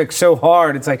think it's like so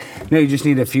hard. It's like, no, you just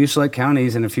need a few select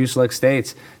counties and a few select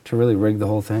states to really rig the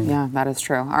whole thing. Yeah, that is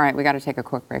true. All right, we got to take a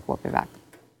quick break. We'll be back.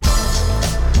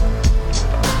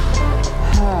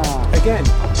 Again,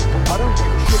 I don't give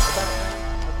a shit about.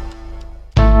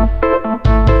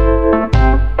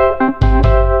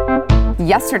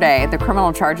 Yesterday, the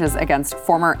criminal charges against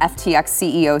former FTX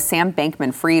CEO Sam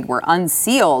Bankman-Fried were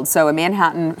unsealed. So a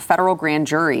Manhattan federal grand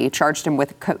jury charged him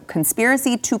with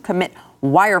conspiracy to commit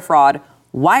wire fraud,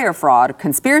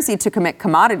 conspiracy to commit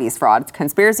commodities fraud,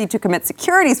 conspiracy to commit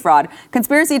securities fraud,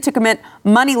 conspiracy to commit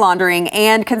money laundering,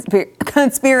 and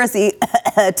conspiracy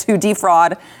to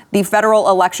defraud the Federal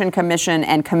Election Commission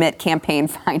and commit campaign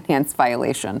finance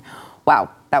violation. Wow.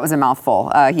 That was a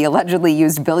mouthful. He allegedly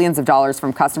used billions of dollars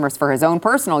from customers for his own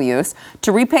personal use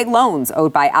to repay loans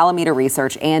owed by Alameda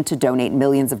Research and to donate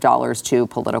millions of dollars to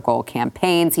political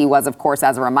campaigns. He was, of course,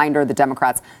 as a reminder, the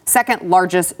Democrats' second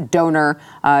largest donor,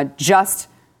 just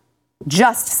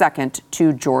second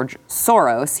to George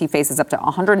Soros. He faces up to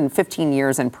 115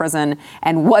 years in prison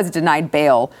and was denied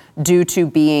bail due to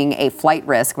being a flight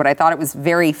risk. But I thought it was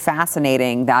very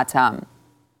fascinating that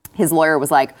his lawyer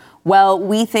was like, well,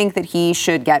 we think that he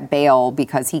should get bail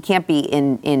because he can't be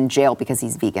in jail because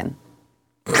he's vegan.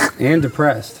 And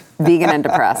depressed. Vegan and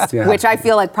depressed, which I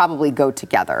feel like probably go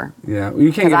together. Yeah,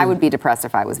 you can't. Because I would be depressed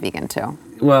if I was vegan too.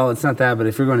 Well, it's not that, but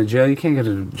if you're going to jail, you can't go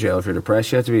to jail if you're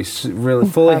depressed. You have to be really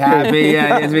fully happy.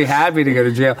 Yeah, you have to be happy to go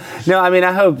to jail. No, I mean,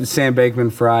 I hope Sam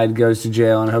Bankman-Fried goes to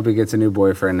jail, and I hope he gets a new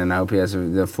boyfriend, and I hope he has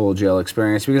the full jail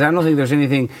experience, because I don't think there's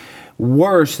anything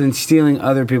worse than stealing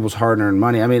other people's hard-earned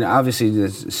money. I mean, obviously, the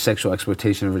sexual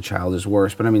exploitation of a child is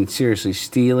worse, but I mean, seriously,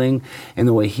 stealing and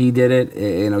the way he did it,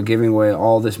 you know, giving away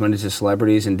all this money to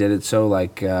celebrities and did it so,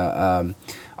 like,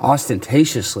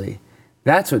 ostentatiously,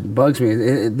 that's what bugs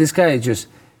me. This guy is just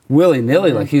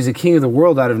willy-nilly, like he's the king of the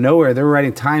world out of nowhere. They were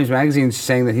writing Times Magazine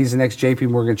saying that he's the next J.P.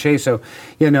 Morgan Chase. So,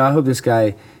 you know, I hope this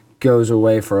guy goes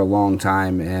away for a long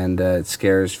time, and it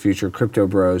scares future crypto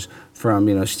bros from,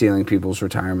 you know, stealing people's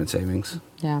retirement savings.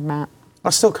 Yeah, Matt.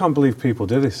 I still can't believe people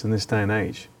do this in this day and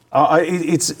age.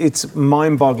 It's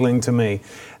mind-boggling to me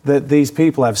that these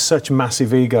people have such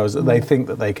massive egos that they think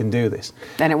that they can do this.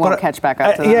 And it won't catch back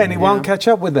up to them. Yeah, and it won't catch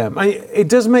up with them. It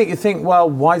does make you think, well,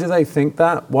 why do they think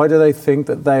that? Why do they think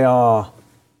that they are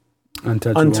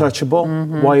untouchable?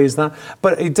 Mm-hmm. Why is that?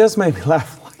 But it does make me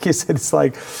laugh. Like you said, it's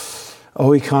like,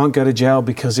 oh, he can't go to jail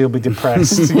because he'll be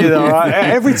depressed. You know, right?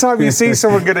 Every time you see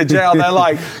someone go to jail, they're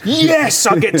like, yes,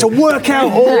 I get to work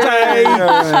out all day.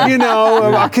 You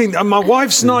know, my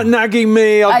wife's not nagging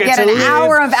me. I get an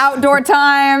hour of outdoor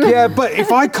time. Yeah, but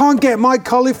if I can't get my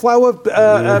cauliflower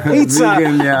pizza,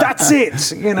 that's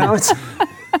it. You know, it's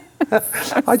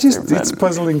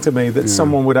puzzling to me that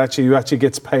someone would who actually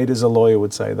gets paid as a lawyer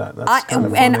would say that. That's kind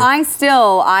of funny. I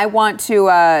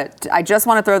just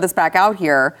want to throw this back out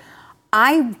here.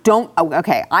 I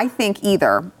think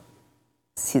either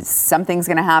something's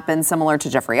going to happen similar to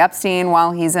Jeffrey Epstein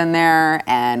while he's in there,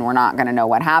 and we're not going to know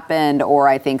what happened, or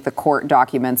I think the court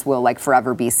documents will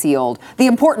forever be sealed. The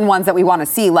important ones that we want to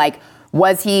see,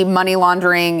 was he money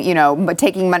laundering,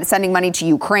 sending money to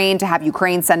Ukraine to have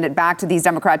Ukraine send it back to these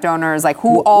Democrat donors?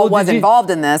 Who was involved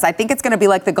in this? I think it's going to be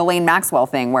like the Ghislaine Maxwell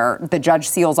thing where the judge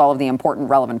seals all of the important,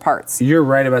 relevant parts. You're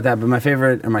right about that, but my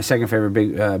second favorite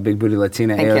big booty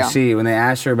Latina, AOC, when they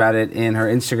asked her about it in her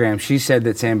Instagram, she said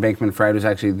that Sam Bankman-Fried was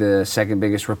actually the second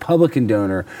biggest Republican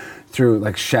donor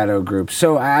through shadow groups.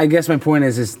 So I guess my point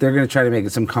is they're going to try to make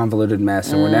it some convoluted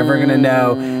mess, and we're never going to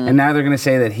know. And now they're going to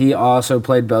say that he also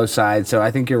played both sides. So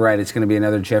I think you're right. It's going to be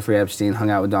another Jeffrey Epstein hung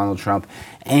out with Donald Trump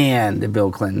and the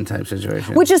Bill Clinton type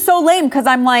situation. Which is so lame because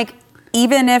I'm like,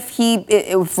 even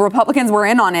if Republicans were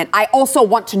in on it, I also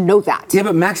want to know that. Yeah,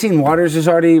 but Maxine Waters is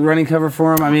already running cover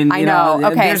for him. I mean, I know.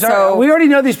 Okay, so we already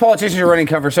know these politicians are running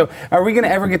cover. So are we going to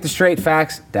ever get the straight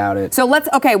facts? Doubt it. So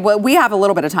we have a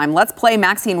little bit of time. Let's play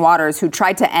Maxine Waters, who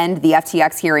tried to end the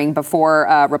FTX hearing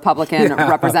before Republican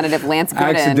Representative Lance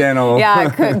Gooden. Accidental. Yeah,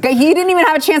 he didn't even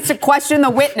have a chance to question the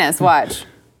witness. Watch.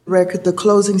 Record the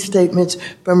closing statements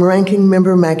from Ranking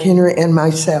Member McHenry and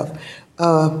myself.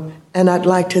 And I'd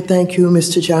like to thank you,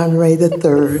 Mr. John Ray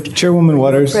III. Chairwoman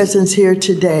Waters. For your presence here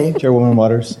today. Chairwoman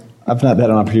Waters, I've not had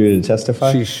an opportunity to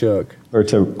testify. She's shook. Or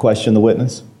to question the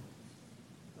witness.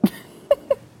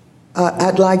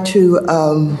 I'd like to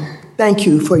thank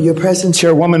you for your presence.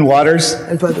 Chairwoman Waters.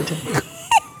 And for the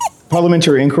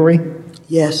Parliamentary inquiry.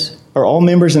 Yes. Are all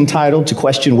members entitled to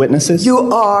question witnesses?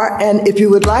 You are, and if you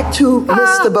would like to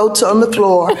list the votes on the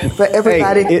floor for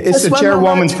everybody. Hey, it's the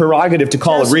chairwoman's prerogative to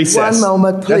call a recess. 1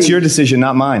 moment, please. That's your decision,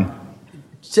 not mine.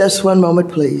 Just 1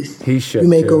 moment, please. He should. You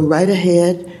may go right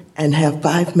ahead and have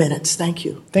 5 minutes. Thank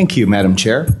you. Thank you, Madam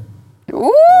Chair.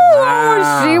 Ooh,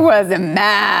 she was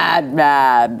mad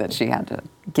that she had to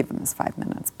give him his 5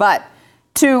 minutes. But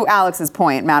to Alex's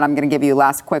point, Matt, I'm going to give you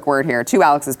last quick word here. To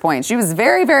Alex's point, she was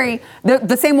very, very,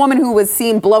 the same woman who was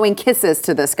seen blowing kisses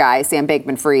to this guy, Sam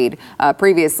Bankman-Fried,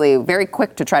 previously, very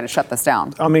quick to try to shut this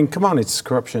down. I mean, come on, it's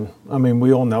corruption. I mean,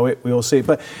 we all know it, we all see it.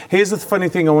 But here's the funny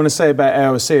thing I want to say about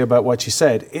AOC, about what she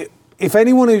said. If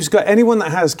anyone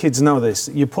that has kids know this,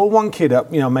 you pull one kid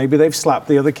up, maybe they've slapped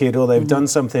the other kid or they've done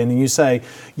something, and you say,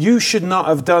 you should not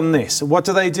have done this. What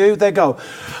do? They go,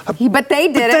 but they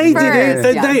did it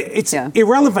first. It's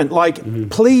irrelevant.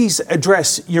 Please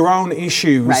address your own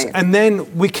issues, right, and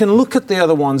then we can look at the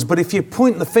other ones. But if you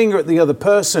point the finger at the other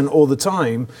person all the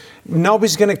time,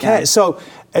 nobody's going to care. Yeah. So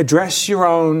address your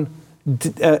own,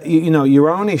 your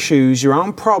own issues, your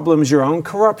own problems, your own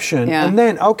corruption, and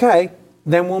then,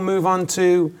 then we'll move on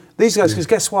to these guys, because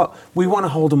guess what? We want to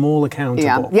hold them all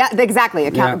accountable. Yeah, exactly.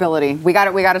 Accountability. Yeah. We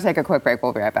got to take a quick break.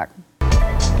 We'll be right back.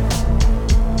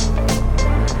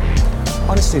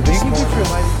 Honestly, this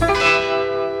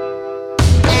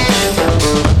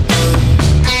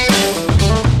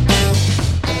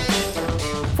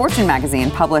Fortune magazine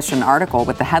published an article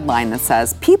with the headline that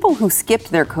says, people who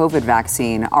skipped their COVID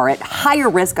vaccine are at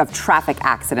higher risk of traffic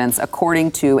accidents,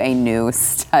 according to a new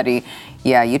study.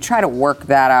 Yeah, you try to work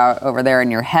that out over there in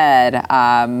your head.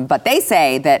 But they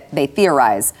say that they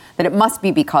theorize that it must be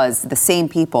because the same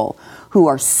people who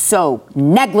are so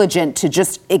negligent to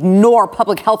just ignore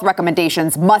public health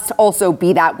recommendations must also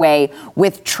be that way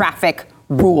with traffic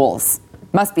rules.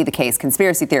 Must be the case.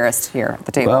 Conspiracy theorist here at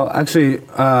the table. Well, actually,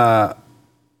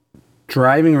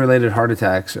 driving-related heart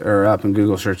attacks are up, and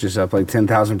Google searches up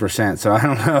 10,000%. So I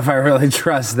don't know if I really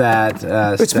trust that.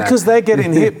 It's because they're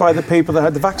getting hit by the people that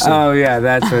had the vaccine. Oh yeah,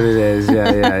 that's what it is.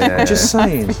 Yeah. Just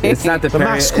saying. It's not it's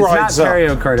not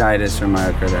pericarditis or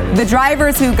myocarditis. The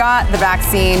drivers who got the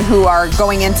vaccine, who are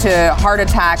going into heart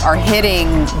attack, are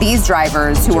hitting these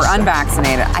drivers who are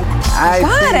unvaccinated. I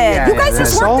got it. You guys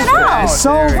just worked it out.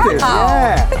 Solved it.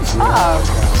 Yeah. Good job.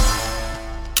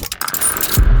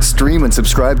 Stream and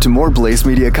subscribe to more Blaze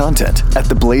Media content at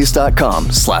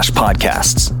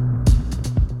theblaze.com/podcasts.